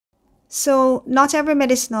So, not every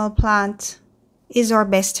medicinal plant is our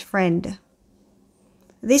best friend.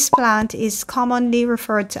 This plant is commonly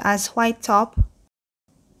referred to as white top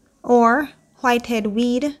or whitehead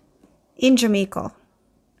weed in Jamaica.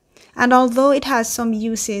 And although it has some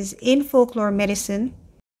uses in folklore medicine,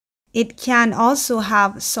 it can also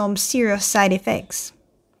have some serious side effects.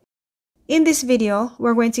 In this video,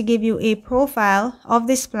 we're going to give you a profile of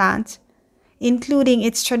this plant, including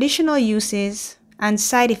its traditional uses and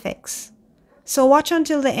side effects. So watch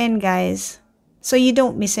until the end, guys, so you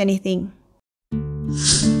don't miss anything.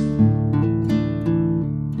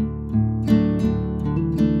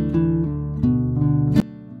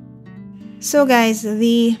 So guys,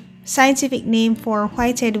 the scientific name for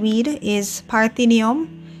whitehead weed is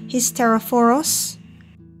Parthenium Hysterophorus.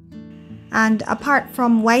 And apart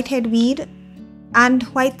from whitehead weed and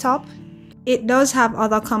white top, it does have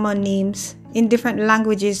other common names in different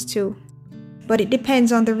languages too, but it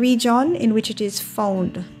depends on the region in which it is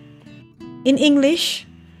found. In English,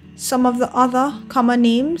 some of the other common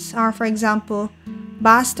names are, for example,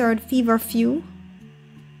 bastard feverfew,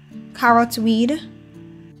 carrot weed,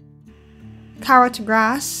 carrot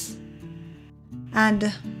grass,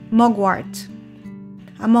 and mugwort,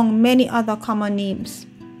 among many other common names.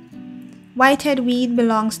 Whitehead weed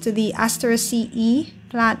belongs to the Asteraceae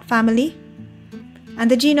plant family, and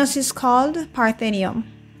the genus is called Parthenium.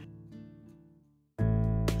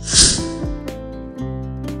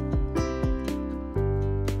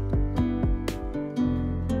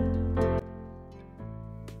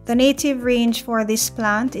 The native range for this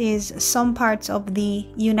plant is some parts of the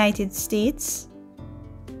United States,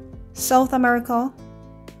 South America,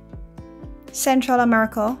 Central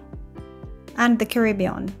America, and the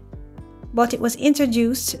Caribbean. But it was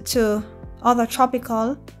introduced to other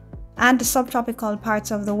tropical and subtropical parts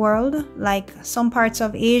of the world, like some parts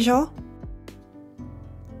of Asia,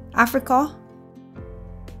 Africa,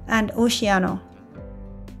 and Oceania.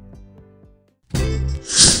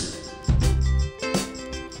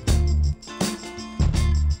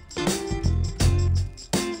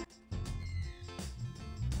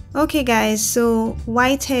 Okay guys, so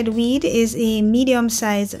whitehead weed is a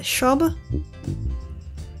medium-sized shrub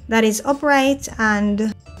that is upright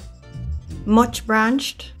and much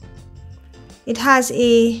branched. It has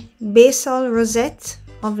a basal rosette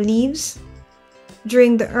of leaves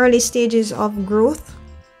during the early stages of growth,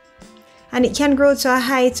 and it can grow to a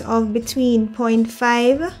height of between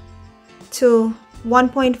 0.5 to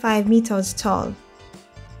 1.5 meters tall.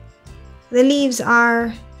 The leaves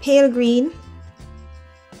are pale green,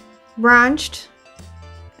 branched,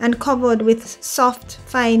 and covered with soft,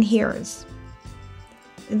 fine hairs.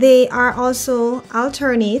 They are also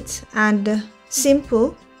alternate and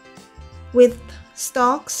simple, with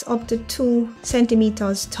stalks up to 2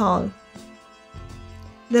 centimeters tall.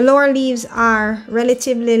 The lower leaves are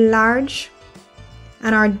relatively large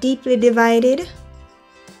and are deeply divided.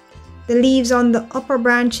 The leaves on the upper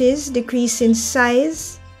branches decrease in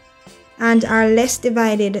size and are less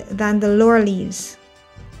divided than the lower leaves.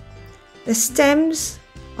 The stems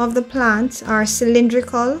of the plant are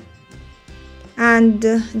cylindrical, and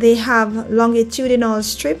they have longitudinal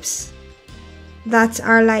strips that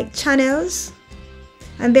are like channels,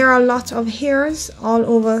 and there are a lot of hairs all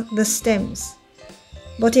over the stems.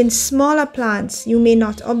 But in smaller plants, you may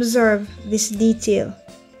not observe this detail.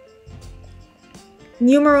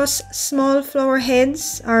 Numerous small flower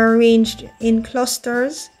heads are arranged in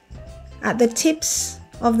clusters at the tips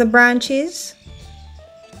of the branches.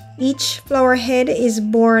 Each flower head is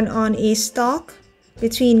borne on a stalk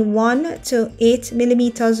between 1 to 8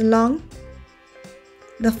 millimeters long.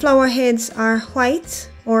 The flower heads are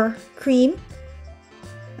white or cream,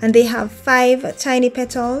 and they have 5 tiny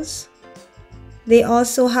petals. They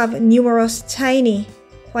also have numerous tiny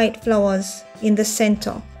white flowers in the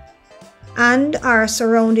center and are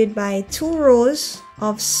surrounded by 2 rows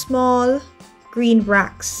of small green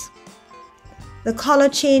bracts. The color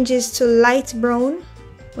changes to light brown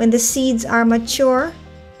when the seeds are mature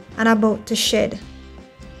and about to shed.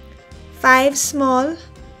 5 small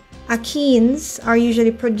achenes are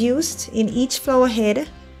usually produced in each flower head,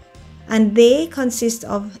 and they consist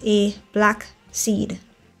of a black seed.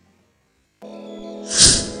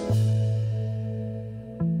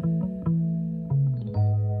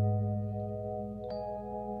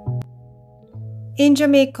 In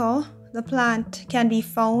Jamaica, the plant can be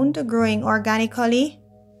found growing organically,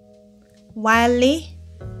 wildly,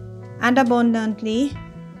 and abundantly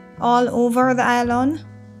all over the island,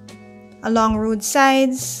 along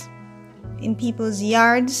roadsides, in people's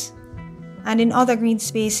yards, and in other green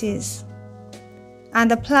spaces. And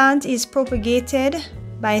the plant is propagated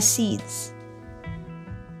by seeds.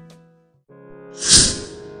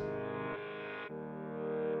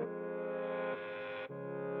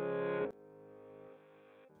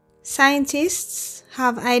 Scientists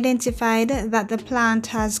have identified that the plant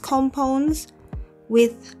has compounds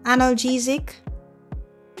with analgesic,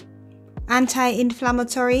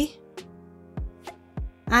 anti-inflammatory,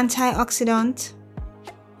 antioxidant,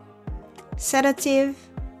 sedative,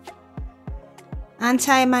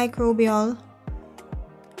 antimicrobial,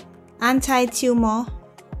 anti-tumor,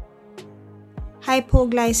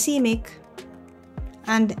 hypoglycemic,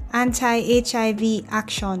 and anti-HIV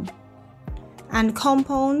action, and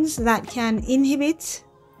compounds that can inhibit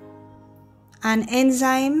an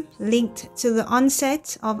enzyme linked to the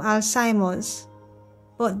onset of Alzheimer's.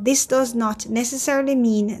 But this does not necessarily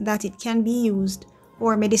mean that it can be used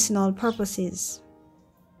for medicinal purposes.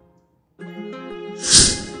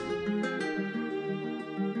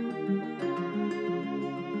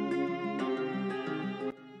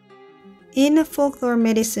 In folklore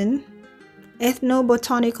medicine,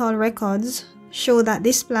 ethnobotanical records show that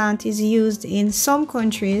this plant is used in some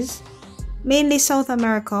countries, mainly South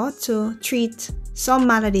America, to treat some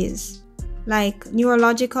maladies like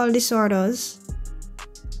neurological disorders,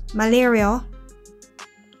 malaria,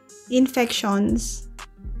 infections,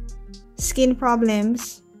 skin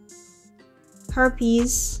problems,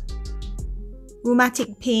 herpes,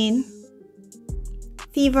 rheumatic pain,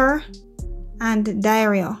 fever, and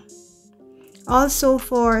diarrhea. Also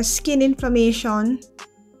for skin inflammation,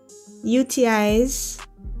 UTIs,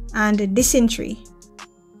 and dysentery.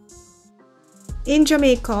 In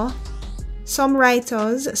Jamaica, some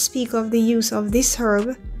writers speak of the use of this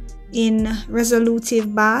herb in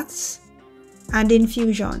resolutive baths and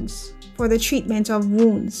infusions for the treatment of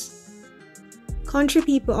wounds. Country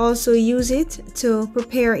people also use it to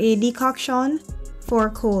prepare a decoction for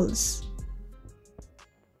colds.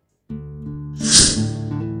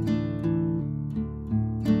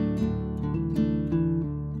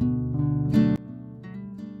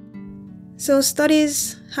 So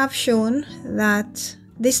studies have shown that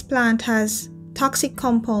this plant has toxic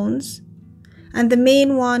compounds, and the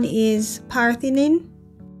main one is parthenium,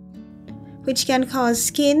 which can cause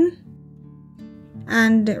skin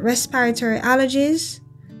and respiratory allergies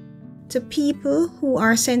to people who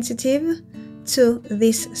are sensitive to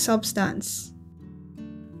this substance.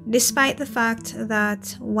 Despite the fact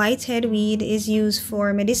that whitehead weed is used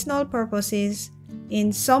for medicinal purposes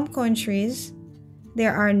in some countries,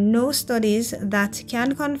 there are no studies that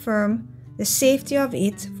can confirm the safety of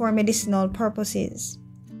it for medicinal purposes.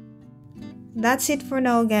 That's it for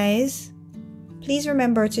now, guys. Please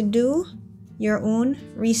remember to do your own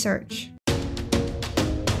research.